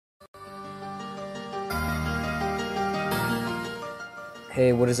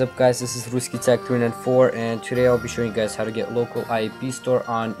Hey, what is up guys, this is RuskiTech394 and today I'll be showing you guys how to get local IAP store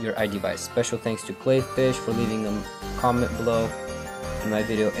on your iDevice. Special thanks to Clayfish for leaving a comment below in my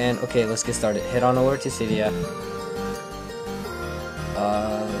video. And okay, let's get started. Head on over to Cydia.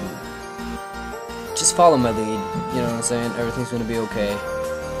 Just follow my lead, you know what I'm saying? Everything's gonna be okay.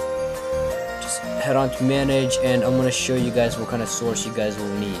 Just head on to manage and I'm gonna show you guys what kind of source you guys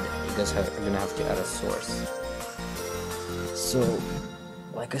will need. You guys are gonna have to add a source. So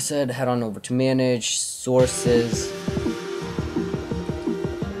like I said, head on over to manage, sources,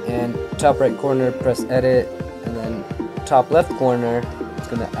 and top right corner press edit, and then top left corner it's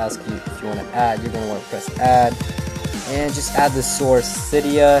gonna ask you if you want to add. You're gonna want to press add and just add the source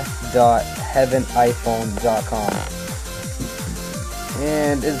cydia.heaveniphone.com,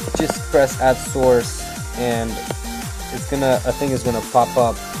 and it's just press add source and it's gonna, I think it's gonna pop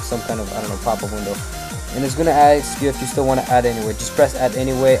up some kind of, I don't know, pop-up window. And it's gonna ask you if you still want to add anyway. Just press add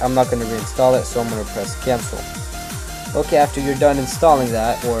anyway. I'm not gonna reinstall it, so I'm gonna press cancel. Okay, after you're done installing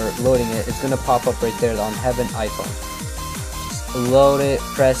that or loading it, it's gonna pop up right there on Heaven iPhone. Just load it,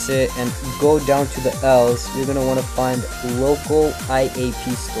 press it, and go down to the L's. You're gonna want to find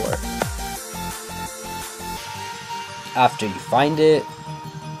LocalIAPStore. After you find it,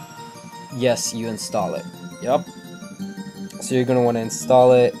 yes, you install it. Yep. So you're gonna want to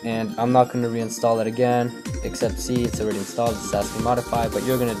install it, and I'm not gonna reinstall it again. Except see, it's already installed. It's asking modify, but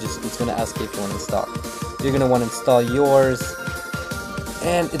you're gonna it's gonna ask you if you want to install. You're gonna want to install yours,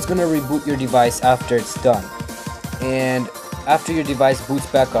 and it's gonna reboot your device after it's done. And after your device boots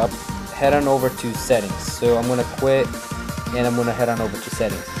back up, head on over to settings. So I'm gonna quit, and I'm gonna head on over to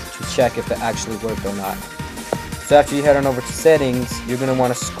settings to check if it actually worked or not. So after you head on over to settings, you're gonna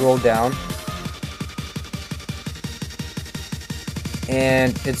want to scroll down.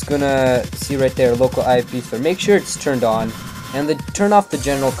 And it's gonna see right there local IAP store. Make sure it's turned on, and turn off the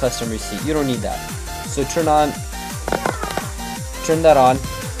general custom receipt. You don't need that. So turn that on,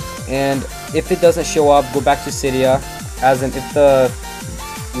 and if it doesn't show up, go back to Cydia. As in, if the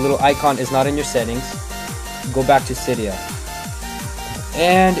little icon is not in your settings, go back to Cydia,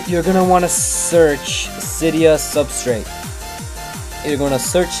 and you're gonna want to search Cydia substrate. You're gonna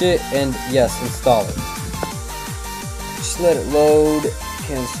search it and yes, install it. Just let it load,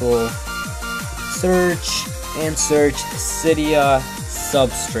 cancel, search, and search Cydia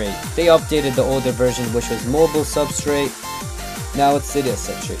substrate. They updated the older version, which was mobile substrate. Now it's Cydia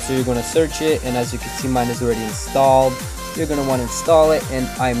substrate. So you're going to search it, and as you can see, mine is already installed. You're going to want to install it, and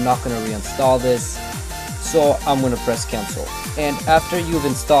I'm not going to reinstall this, so I'm going to press cancel. And after you've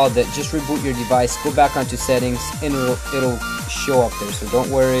installed it, just reboot your device, go back onto settings, and it'll show up there, so don't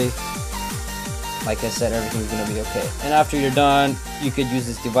worry. Like I said, everything's gonna be okay. And after you're done, you could use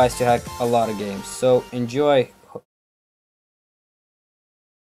this device to hack a lot of games. So enjoy.